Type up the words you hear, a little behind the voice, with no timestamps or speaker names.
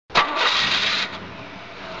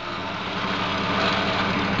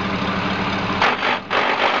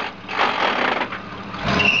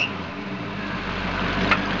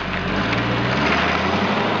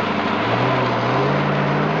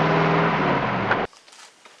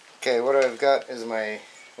Okay, what I've got is my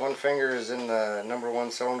one finger is in the number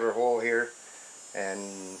one cylinder hole here,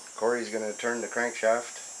 and Corey's going to turn the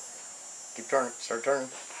crankshaft. Keep turning, start turning.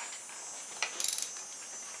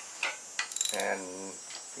 And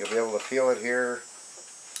you'll be able to feel it here,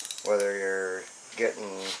 whether you're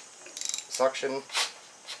getting suction.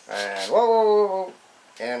 And whoa, whoa, whoa, whoa.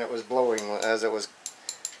 And it was blowing as it was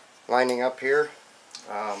lining up here.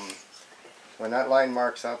 When that line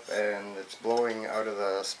marks up and it's blowing out of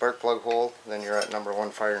the spark plug hole, then you're at number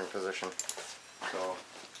one firing position. So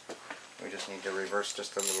we just need to reverse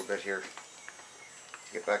just a little bit here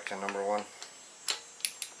to get back to number one.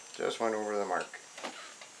 Just went over the mark.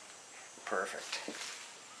 Perfect.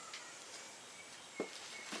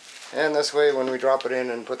 And this way, when we drop it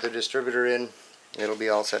in and put the distributor in, it'll be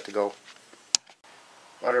all set to go.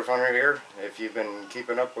 MudRFunR here. If you've been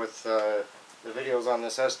keeping up with the videos on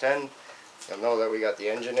this S10, you'll know that we got the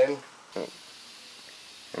engine in.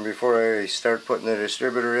 And before I start putting the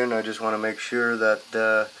distributor in, I just want to make sure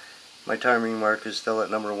that my timing mark is still at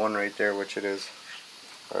number one right there, which it is,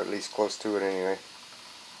 or at least close to it anyway.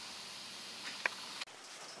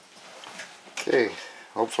 Okay,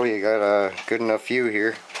 hopefully you got a good enough view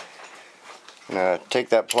here. I'm going to take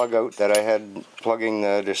that plug out that I had plugging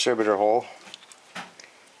the distributor hole.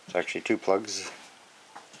 It's actually two plugs.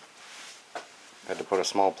 I had to put a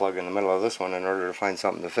small plug in the middle of this one in order to find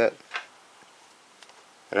something to fit.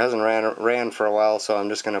 It hasn't ran for a while, so I'm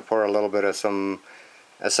just going to pour a little bit of some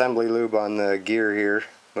assembly lube on the gear here.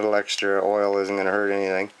 A little extra oil isn't going to hurt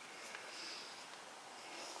anything.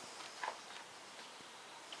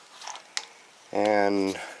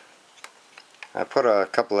 And I put a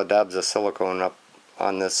couple of dabs of silicone up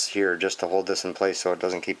on this here just to hold this in place so it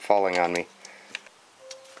doesn't keep falling on me.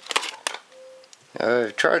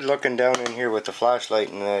 I've tried looking down in here with the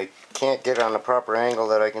flashlight and I can't get on a proper angle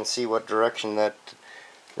that I can see what direction that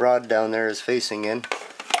rod down there is facing in.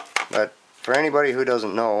 But for anybody who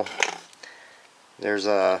doesn't know, there's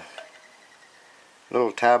a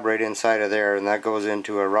little tab right inside of there, and that goes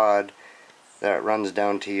into a rod that runs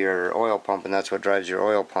down to your oil pump, and that's what drives your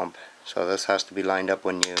oil pump. So this has to be lined up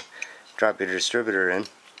when you drop your distributor in.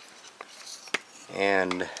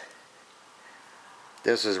 And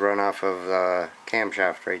this is run off of the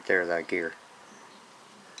camshaft right there, that gear.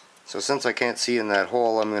 So since I can't see in that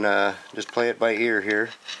hole, I'm going to just play it by ear here.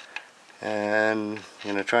 And I'm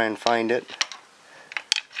going to try and find it.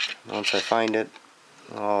 Once I find it,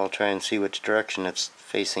 I'll try and see which direction it's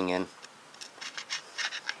facing in.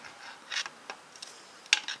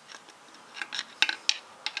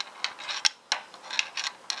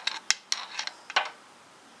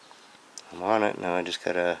 I'm on it now. I just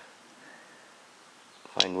gotta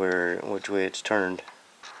find which way it's turned.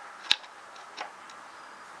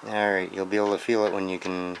 Alright, you'll be able to feel it when you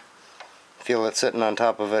can feel it sitting on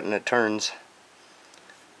top of it and it turns.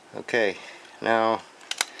 Okay, now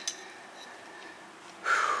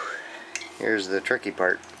here's the tricky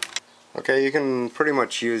part. Okay, you can pretty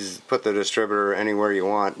much put the distributor anywhere you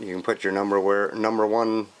want. You can put your number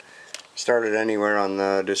one started anywhere on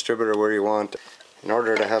the distributor where you want. In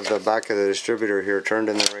order to have the back of the distributor here turned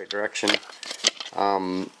in the right direction,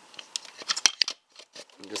 I'm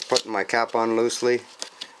just putting my cap on loosely,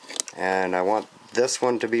 and I want this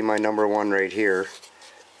one to be my number one right here.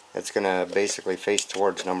 It's going to basically face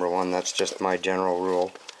towards number one. That's just my general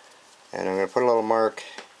rule. And I'm going to put a little mark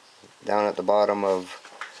down at the bottom of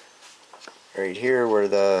right here where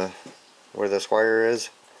this wire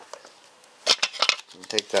is.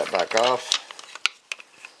 Take that back off.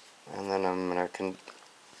 And then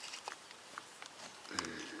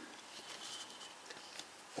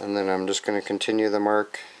I'm just going to continue the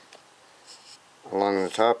mark along the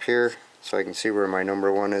top here so I can see where my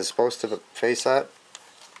number one is supposed to face at.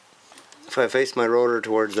 If I face my rotor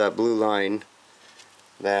towards that blue line,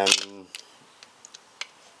 then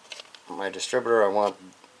my distributor, I want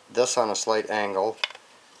this on a slight angle.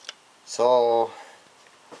 So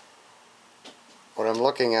what I'm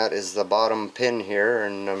looking at is the bottom pin here,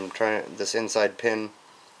 and I'm trying this inside pin,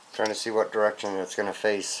 trying to see what direction it's going to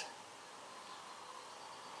face.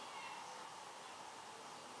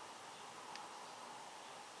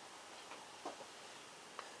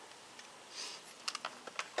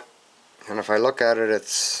 And if I look at it,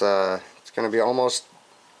 it's going to be almost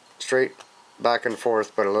straight back and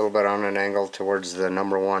forth, but a little bit on an angle towards the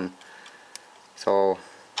number one. So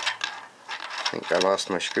I think I lost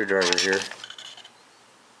my screwdriver here.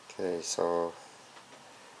 Okay, so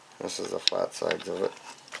this is the flat sides of it.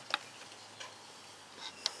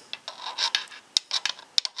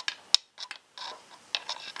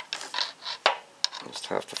 Just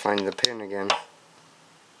have to find the pin again.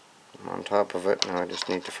 I'm on top of it. Now I just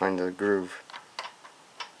need to find the groove.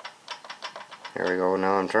 There we go.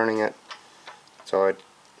 Now I'm turning it. So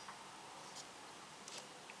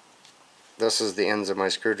this is the ends of my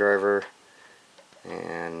screwdriver,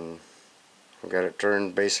 and I've got it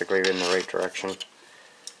turned basically in the right direction.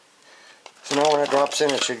 So now when it drops in,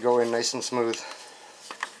 it should go in nice and smooth.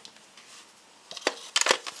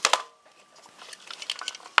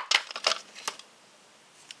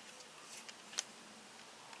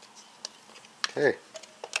 Okay,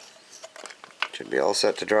 should be all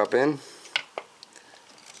set to drop in.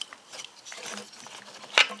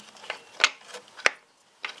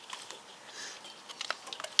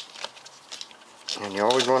 And you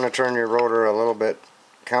always want to turn your rotor a little bit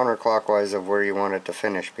counterclockwise of where you want it to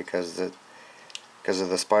finish because of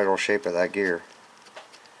the spiral shape of that gear.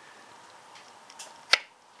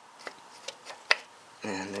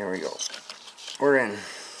 And there we go. We're in.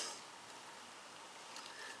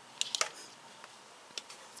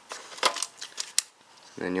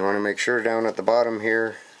 Then you want to make sure down at the bottom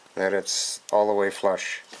here that it's all the way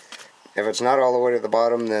flush. If it's not all the way to the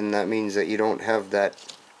bottom, then that means that you don't have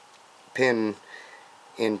that pin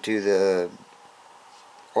into the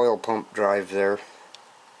oil pump drive there.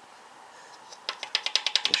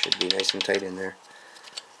 It should be nice and tight in there.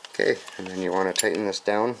 Okay, and then you want to tighten this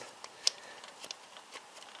down,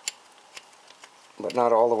 but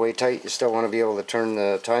not all the way tight. You still want to be able to turn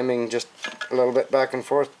the timing just a little bit back and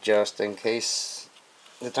forth, just in case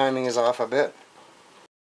the timing is off a bit.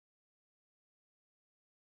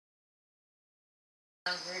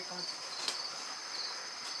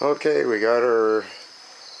 Okay, we got her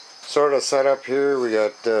sort of set up here. We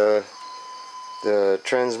got the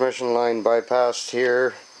transmission line bypassed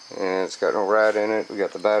here, and it's got no rad in it. We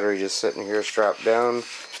got the battery just sitting here strapped down,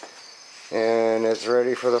 and it's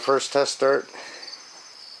ready for the first test start.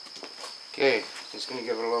 Okay, just going to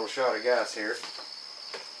give it a little shot of gas here.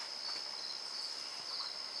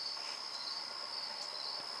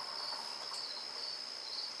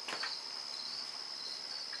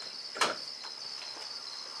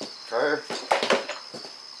 Fire.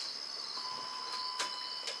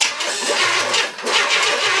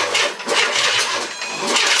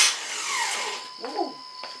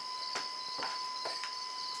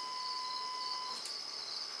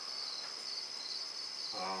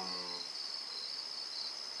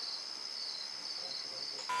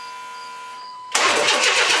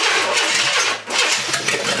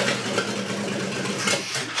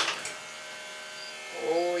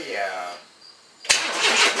 Oh yeah.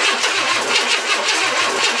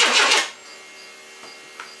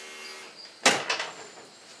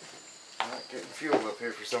 Not getting fuel up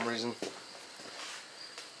here for some reason.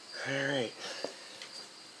 Alright.